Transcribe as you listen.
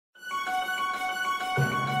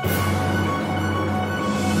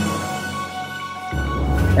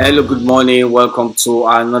Hello, good morning. Welcome to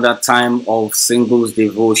another time of Singles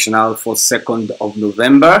Devotional for 2nd of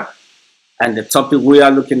November. And the topic we are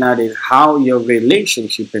looking at is how your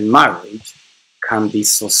relationship in marriage can be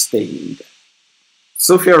sustained.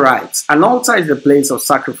 Sophia writes, an altar is the place of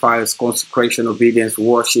sacrifice, consecration, obedience,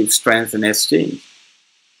 worship, strength, and exchange.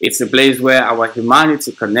 It's a place where our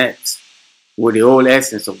humanity connects with the whole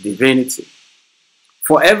essence of divinity.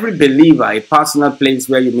 For every believer, a personal place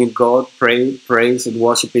where you meet God, pray, praise, and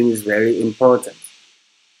worship Him is very important.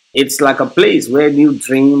 It's like a place where new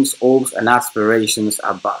dreams, hopes, and aspirations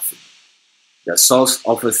are birthed. The source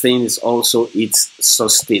of a thing is also its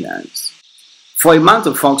sustenance. For a man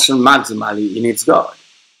to function maximally, he needs God.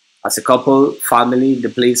 As a couple, family, the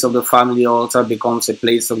place of the family altar becomes a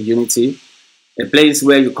place of unity, a place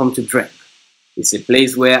where you come to drink. It's a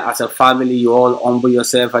place where, as a family, you all humble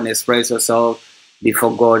yourself and express yourself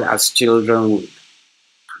before God as children would.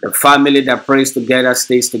 The family that prays together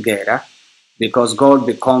stays together because God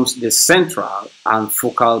becomes the central and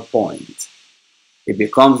focal point. It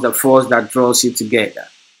becomes the force that draws you together.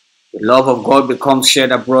 The love of God becomes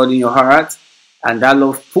shared abroad in your heart, and that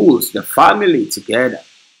love pulls the family together.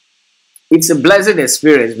 It's a blessed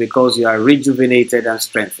experience because you are rejuvenated and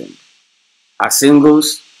strengthened. As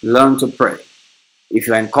singles, learn to pray. If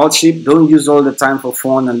you're in courtship, don't use all the time for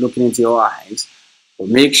fun and looking into your eyes. But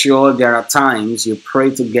make sure there are times you pray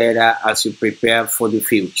together as you prepare for the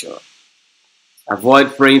future.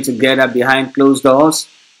 Avoid praying together behind closed doors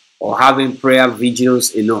or having prayer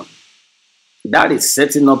vigils alone. That is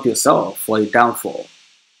setting up yourself for a downfall.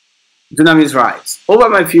 Dunamis writes, over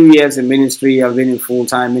my few years in ministry, I've been in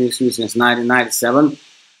full-time ministry since 1997.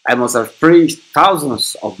 I must have preached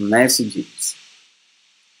thousands of messages.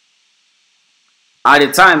 At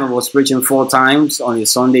the time, I was preaching 4 times on a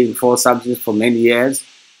Sunday in 4 services for many years.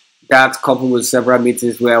 That coupled with several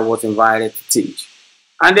meetings where I was invited to teach.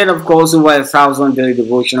 And then, of course, over 1,000 daily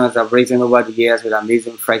devotionals I've written over the years with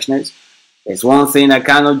amazing freshness. There's one thing I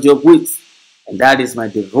cannot joke with, and that is my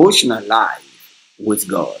devotional life with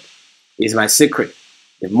God. It's my secret.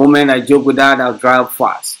 The moment I joke with that, I'll dry up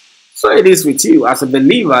fast. So it is with you. As a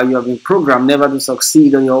believer, you have been programmed never to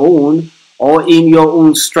succeed on your own or in your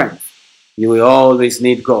own strength. You will always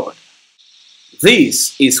need God.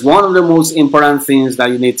 This is one of the most important things that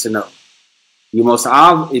you need to know. You must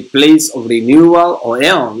have a place of renewal, or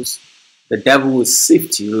else the devil will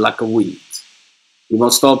sift you like a wheat. You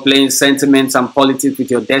must stop playing sentiments and politics with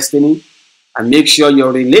your destiny and make sure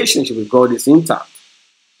your relationship with God is intact.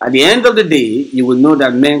 At the end of the day, you will know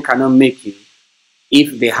that men cannot make you.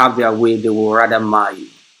 If they have their way, they will rather mar you.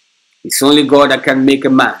 It's only God that can make a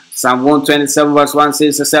man. Psalm 127 verse 1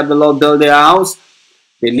 says, except the Lord build their house,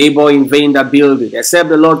 they labor in vain that build it. Except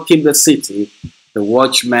the Lord keep the city, the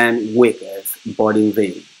watchman waketh, but in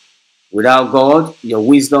vain. Without God, your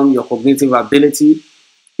wisdom, your cognitive ability,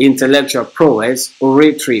 intellectual prowess,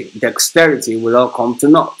 oratory, dexterity will all come to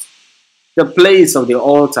naught. The place of the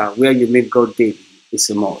altar where you meet God daily is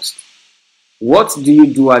a must. What do you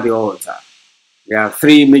do at the altar? There are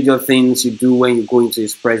 3 major things you do when you go into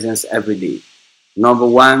His presence every day. Number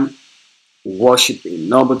 1, worship Him.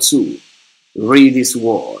 Number 2, read His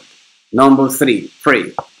word. Number 3,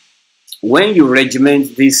 pray. When you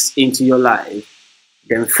regiment this into your life,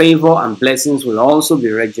 then favor and blessings will also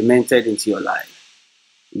be regimented into your life.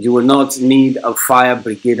 You will not need a fire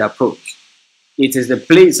brigade approach. It is the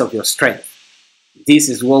place of your strength. This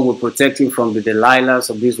is what will protect you from the Delilahs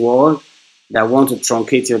of this world that want to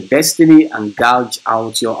truncate your destiny and gouge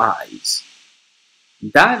out your eyes.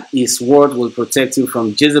 That is what will protect you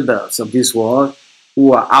from Jezebels of this world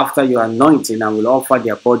who are after your anointing and will offer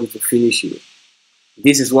their body to finish you.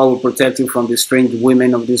 This is what will protect you from the strange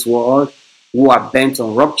women of this world who are bent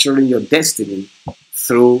on rupturing your destiny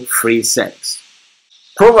through free sex.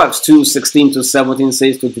 Proverbs 2:16-17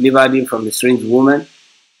 says to deliver thee from the strange woman,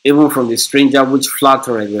 even from the stranger which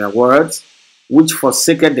flattereth with her words, which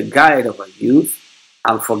forsaketh the guide of her youth,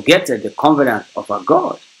 and forgetteth the covenant of her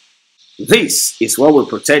God. This is what will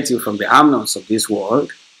protect you from the Amnons of this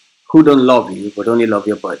world, who don't love you, but only love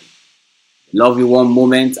your body. They love you one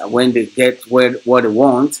moment, and when they get what they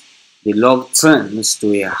want, the love turns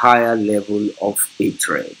to a higher level of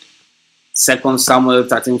hatred. 2 Samuel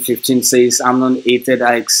 13:15 says, Amnon hated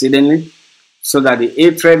her exceedingly, so that the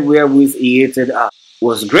hatred wherewith he hated her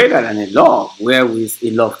was greater than the love wherewith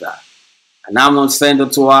he loved her. And Amnon said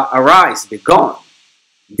unto her, arise, be gone.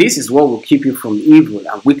 This is what will keep you from evil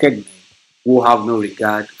and wicked men who have no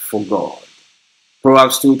regard for God.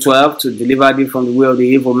 Proverbs 2:12, to deliver thee from the way of the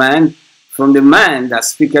evil man, from the man that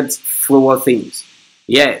speaketh froward things.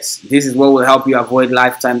 Yes, this is what will help you avoid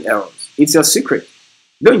lifetime errors. It's your secret.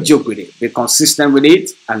 Don't joke with it. Be consistent with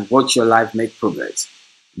it and watch your life make progress.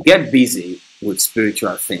 Get busy with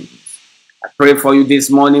spiritual things. I pray for you this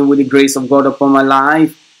morning with the grace of God upon my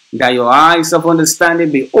life, that your eyes of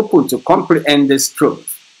understanding be open to comprehend this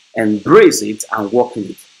truth. Embrace it and walk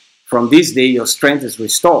in it. From this day, your strength is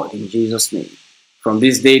restored in Jesus' name. From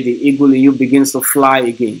this day, the eagle in you begins to fly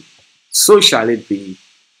again. So shall it be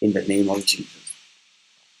in the name of Jesus.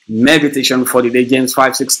 Meditation for the day, James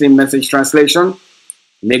 5:16 message translation.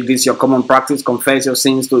 Make this your common practice. Confess your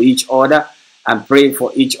sins to each other and pray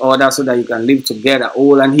for each other so that you can live together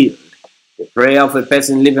whole and healed. The prayer of a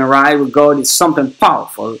person living right with God is something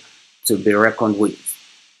powerful to be reckoned with.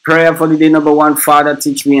 Prayer for the day number 1, Father,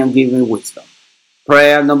 teach me and give me wisdom.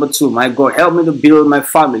 Prayer number 2, my God, help me to build my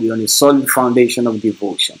family on a solid foundation of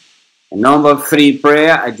devotion. And number 3,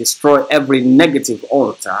 prayer, I destroy every negative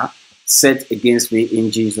altar set against me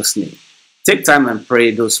in Jesus' name. Take time and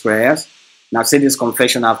pray those prayers. Now say this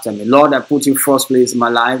confession after me. Lord, I put you first place in my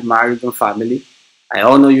life, marriage and family. I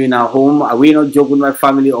honor you in our home. I will not joke with my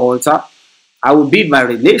family altar. I will build my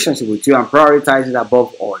relationship with you and prioritize it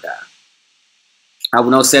above order. I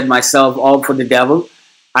will not set myself up for the devil.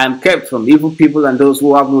 I am kept from evil people and those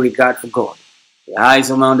who have no regard for God. The eyes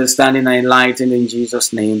of my understanding are enlightened in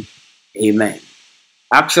Jesus' name. Amen.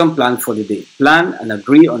 Action plan for the day. Plan and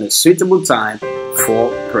agree on a suitable time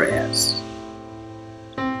for prayers.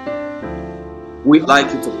 We'd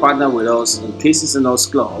like you to partner with us in Cases and Us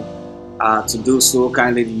Club. To do so,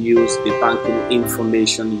 kindly use the banking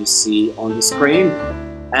information you see on the screen.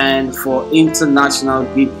 And for international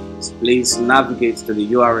givings, please navigate to the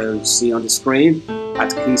URL you see on the screen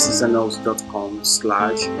at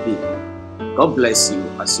casesandos.com/give. God bless you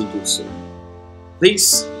as you do so.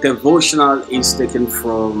 This devotional is taken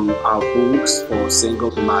from our books for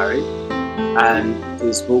single married, and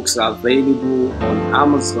these books are available on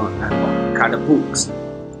Amazon and on Books.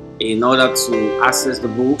 In order to access the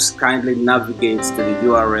books, kindly navigate to the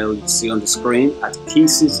URL you see on the screen at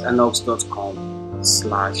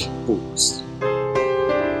casesandos.com/books.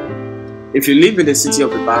 If you live in the city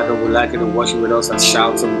of Ibadan, we'd like you to worship with us at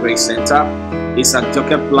Shouts of Grace Center. It's at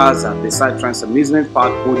Joker Plaza, beside Trans Amusement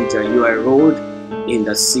Park, Bodija UI Road, in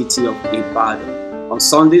the city of Ibadan. On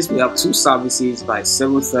Sundays, we have 2 services by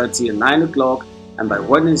 7:30 and 9 o'clock, and by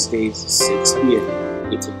Wednesdays, 6 p.m.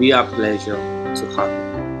 It will be our pleasure to have you.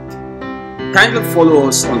 Kindly follow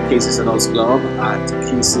us on Cases and Us Club at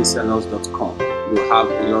casesandos.com. You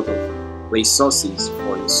have a lot of resources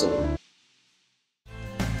for your soul.